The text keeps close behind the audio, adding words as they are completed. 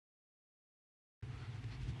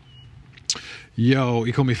Yo,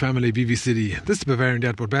 ECOMI family, VeVe City. This is Bavarian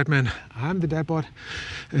Dadbot Batman. I'm the Dadbot,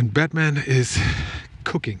 and Batman is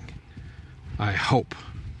cooking. I hope.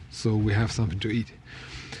 So we have something to eat.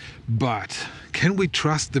 But can we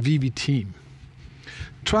trust the VeVe team?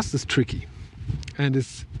 Trust is tricky, and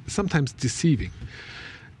it's sometimes deceiving.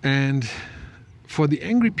 And for the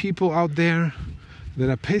angry people out there that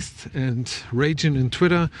are pissed and raging in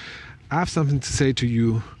Twitter, I have something to say to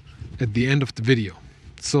you at the end of the video.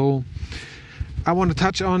 So I want to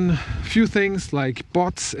touch on a few things like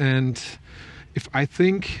bots and if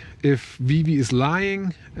VeVe is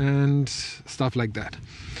lying and stuff like that.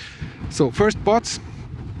 So first, bots.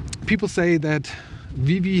 People say that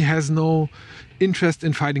VeVe has no interest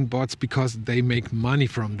in fighting bots because they make money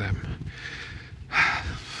from them.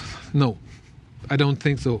 No, I don't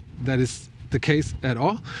think so. That is the case at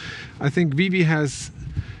all. I think VeVe has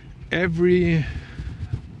every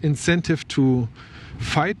incentive to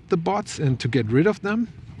fight the bots and to get rid of them.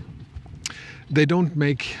 They don't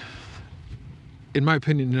make, in my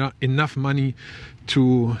opinion, enough money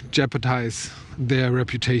to jeopardize their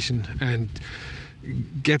reputation and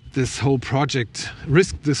risk this whole project.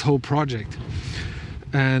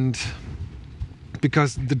 And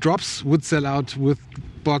because the drops would sell out with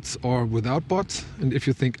bots or without bots, and if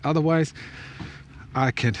you think otherwise, I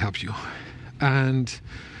can't help you. And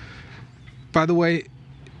by the way,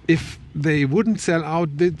 if they wouldn't sell out,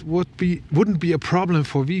 it wouldn't be a problem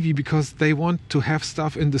for VeVe because they want to have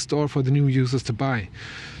stuff in the store for the new users to buy.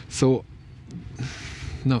 So,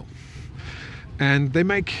 no. And they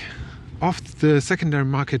make off the secondary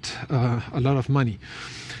market a lot of money.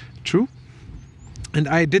 True. And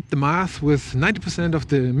I did the math with 90% of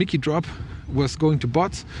the Mickey drop was going to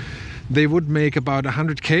bots. They would make about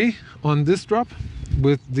 100K on this drop.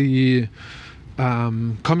 With the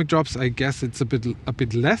comic drops, I guess it's a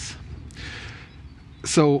bit less.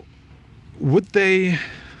 So would they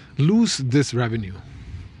lose this revenue?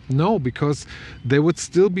 No, because they would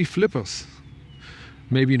still be flippers.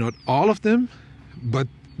 Maybe not all of them, but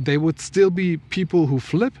they would still be people who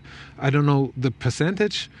flip. I don't know the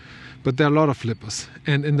percentage, but there are a lot of flippers.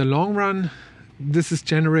 And in the long run, this is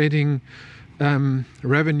generating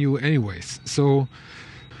revenue anyways. So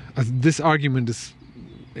this argument is,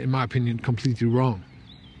 in my opinion, completely wrong.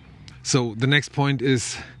 So the next point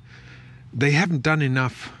is they haven't done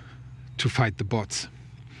enough to fight the bots.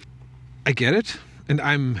 I get it, and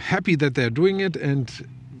I'm happy that they're doing it. And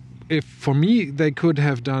if for me they could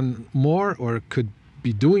have done more or could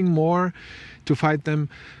be doing more to fight them,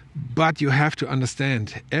 but you have to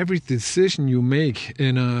understand every decision you make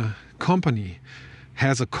in a company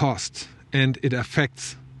has a cost and it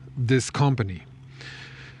affects this company.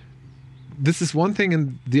 This is one thing,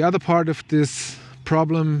 and the other part of this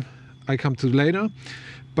problem I come to later.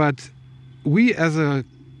 But we as a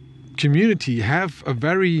community have a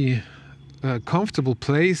very comfortable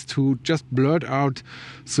place to just blurt out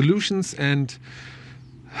solutions and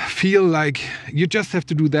feel like you just have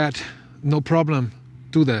to do that, no problem,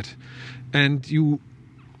 do that. And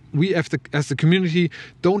we as the community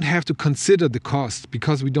don't have to consider the cost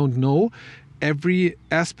because we don't know every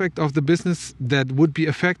aspect of the business that would be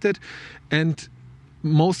affected, and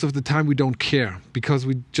most of the time we don't care because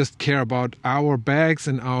we just care about our bags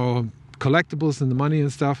and our collectibles and the money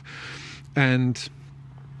and stuff, and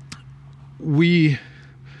we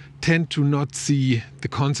tend to not see the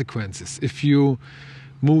consequences. If you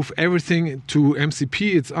move everything to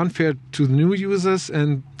MCP, it's unfair to the new users,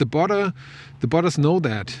 and the botters know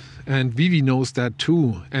that, and VeVe knows that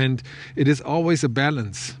too, and it is always a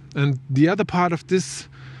balance. And the other part of this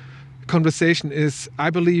conversation is,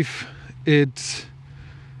 I believe the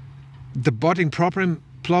botting problem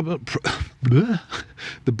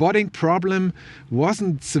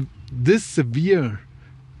wasn't this severe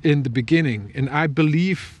in the beginning, and I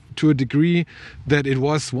believe to a degree that it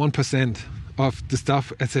was 1% of the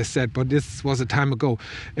stuff, as I said, but this was a time ago.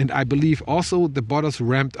 And I believe also the botters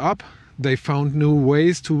ramped up. They found new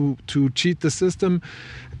ways to cheat the system,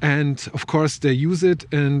 and of course they use it,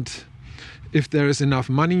 and if there is enough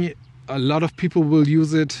money, a lot of people will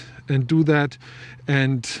use it and do that,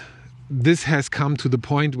 and this has come to the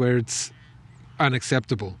point where it's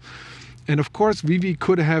unacceptable. And of course VeVe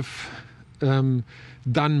could have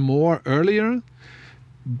done more earlier,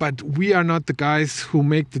 but we are not the guys who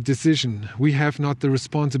make the decision. We have not the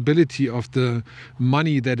responsibility of the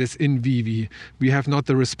money that is in VeVe. We have not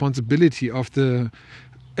the responsibility of the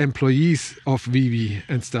employees of VeVe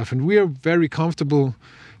and stuff. And we are very comfortable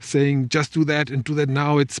saying, just do that and do that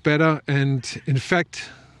now, it's better. And in fact,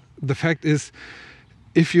 the fact is,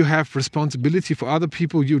 if you have responsibility for other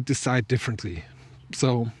people, you decide differently.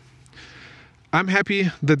 So I'm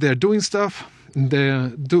happy that they're doing stuff.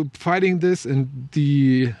 they're fighting this, and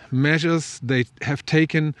the measures they have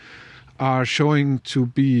taken are showing to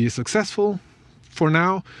be successful for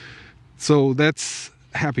now. So that's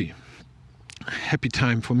happy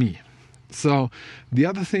time for me. So the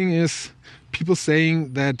other thing is people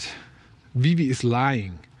saying that VeVe is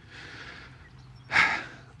lying.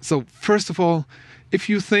 So first of all, if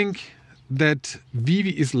you think that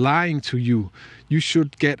VeVe is lying to you, you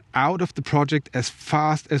should get out of the project as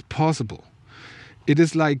fast as possible. It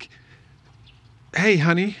is like, hey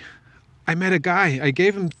honey, I met a guy, I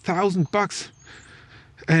gave him $1,000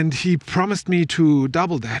 and he promised me to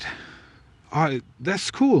double that. Oh,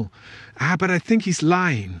 that's cool. But I think he's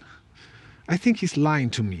lying. I think he's lying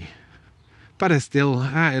to me. But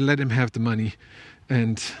I let him have the money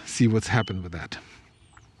and see what's happened with that.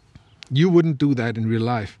 You wouldn't do that in real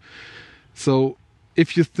life. So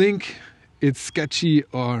if you think it's sketchy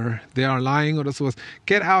or they are lying or so,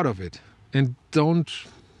 get out of it and don't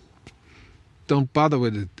bother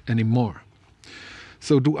with it anymore.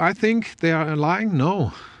 So do I think they are lying?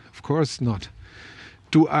 No, of course not.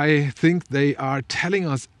 Do I think they are telling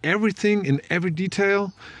us everything in every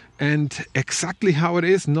detail and exactly how it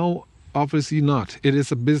is? No, obviously not. It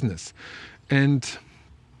is a business. And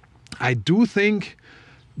I do think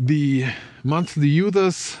the monthly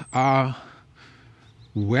users are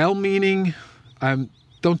well-meaning. I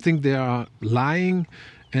don't think they are lying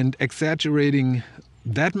and exaggerating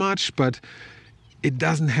that much, but it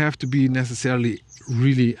doesn't have to be necessarily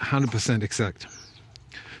really 100% exact.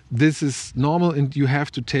 This is normal, and you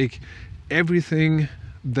have to take everything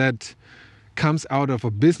that comes out of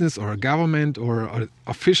a business or a government or an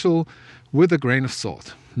official with a grain of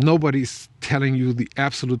salt. Nobody's telling you the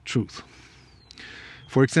absolute truth.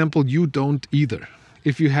 For example, you don't either.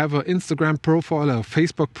 If you have an Instagram profile or a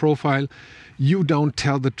Facebook profile, you don't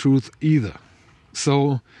tell the truth either.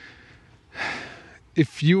 So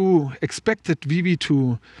if you expected VeVe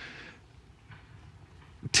to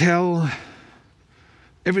tell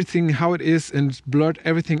everything how it is and blurt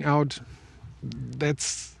everything out,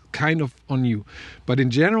 that's kind of on you. But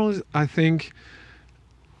in general, I think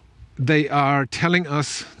they are telling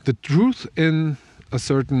us the truth in a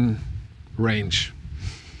certain range.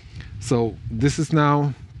 So this is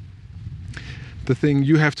now the thing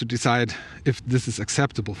you have to decide if this is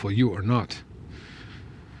acceptable for you or not.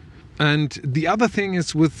 And the other thing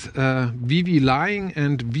is with VeVe lying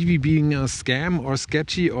and VeVe being a scam or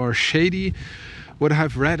sketchy or shady, what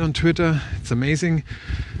I've read on Twitter, it's amazing.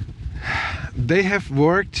 They have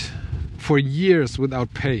worked for years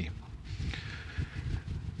without pay.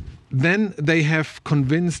 Then they have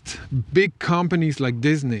convinced big companies like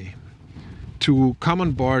Disney to come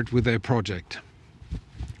on board with their project.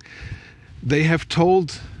 They have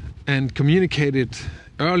told and communicated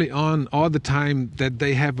early on all the time that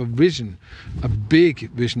they have a vision, a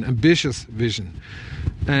big vision, ambitious vision.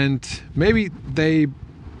 And maybe they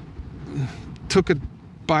took a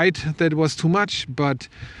bite that was too much, but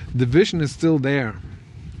the vision is still there.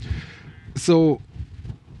 So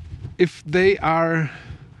if they are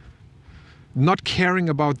not caring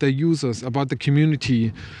about their users, about the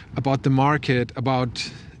community, about the market,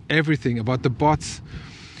 about everything, about the bots,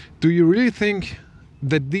 do you really think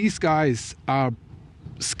that these guys are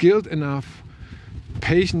skilled enough,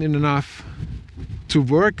 patient enough to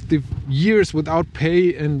work the years without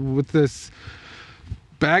pay and with this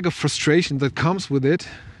bag of frustration that comes with it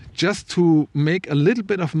just to make a little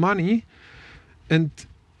bit of money and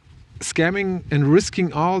scamming and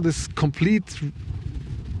risking all this complete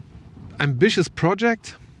ambitious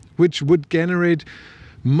project which would generate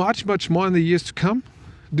much more in the years to come?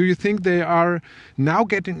 Do you think they are now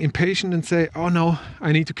getting impatient and say, oh no,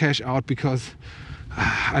 I need to cash out because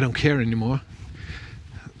I don't care anymore?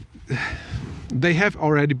 They have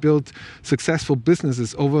already built successful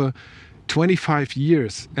businesses over 25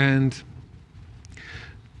 years, and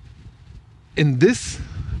in this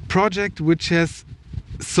project which has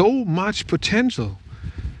so much potential,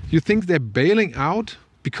 you think they're bailing out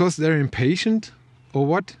because they're impatient or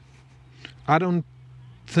what? I don't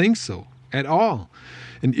think so at all.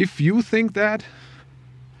 And if you think that,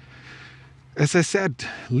 as I said,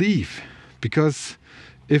 leave. Because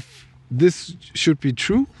if this should be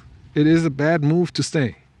true, it is a bad move to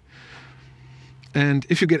stay. And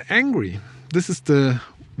if you get angry, this is the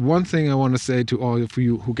one thing I want to say to all of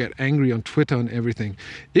you who get angry on Twitter and everything.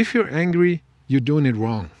 If you're angry, you're doing it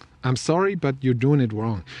wrong. I'm sorry, but you're doing it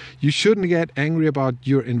wrong. You shouldn't get angry about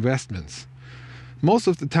your investments. Most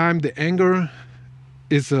of the time, the anger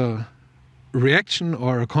is a reaction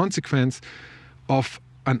or a consequence of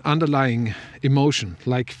an underlying emotion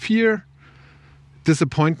like fear,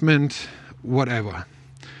 disappointment, whatever.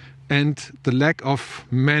 and the lack of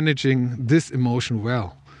managing this emotion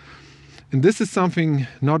well. And this is something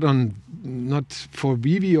not for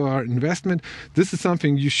VeVe or investment. This is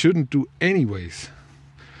something you shouldn't do anyways.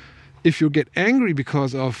 If you get angry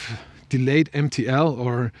because of delayed MTL,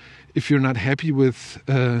 or if you're not happy with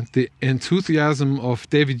the enthusiasm of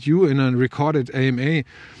David Yu in a recorded AMA,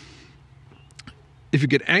 if you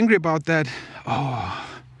get angry about that, oh,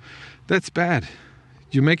 that's bad.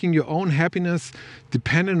 You're making your own happiness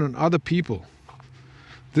dependent on other people.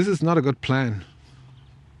 This is not a good plan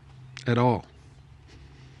at all.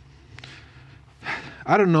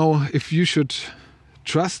 I don't know if you should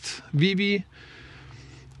trust VeVe.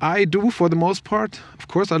 I do for the most part. Of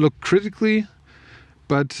course, I look critically,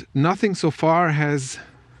 but nothing so far has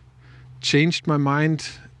changed my mind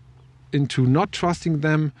into not trusting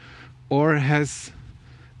them or has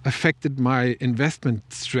affected my investment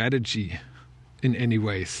strategy in any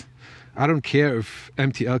ways. I don't care if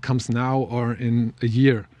MTL comes now or in a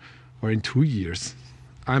year or in 2 years.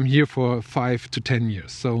 I'm here for 5 to 10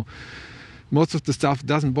 years. So most of the stuff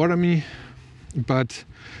doesn't bother me, but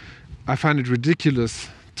I find it ridiculous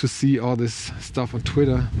to see all this stuff on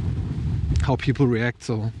Twitter, how people react.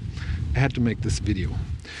 So I had to make this video.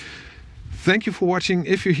 Thank you for watching.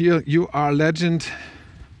 If you're here, you are a legend.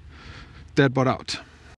 Deadbot out.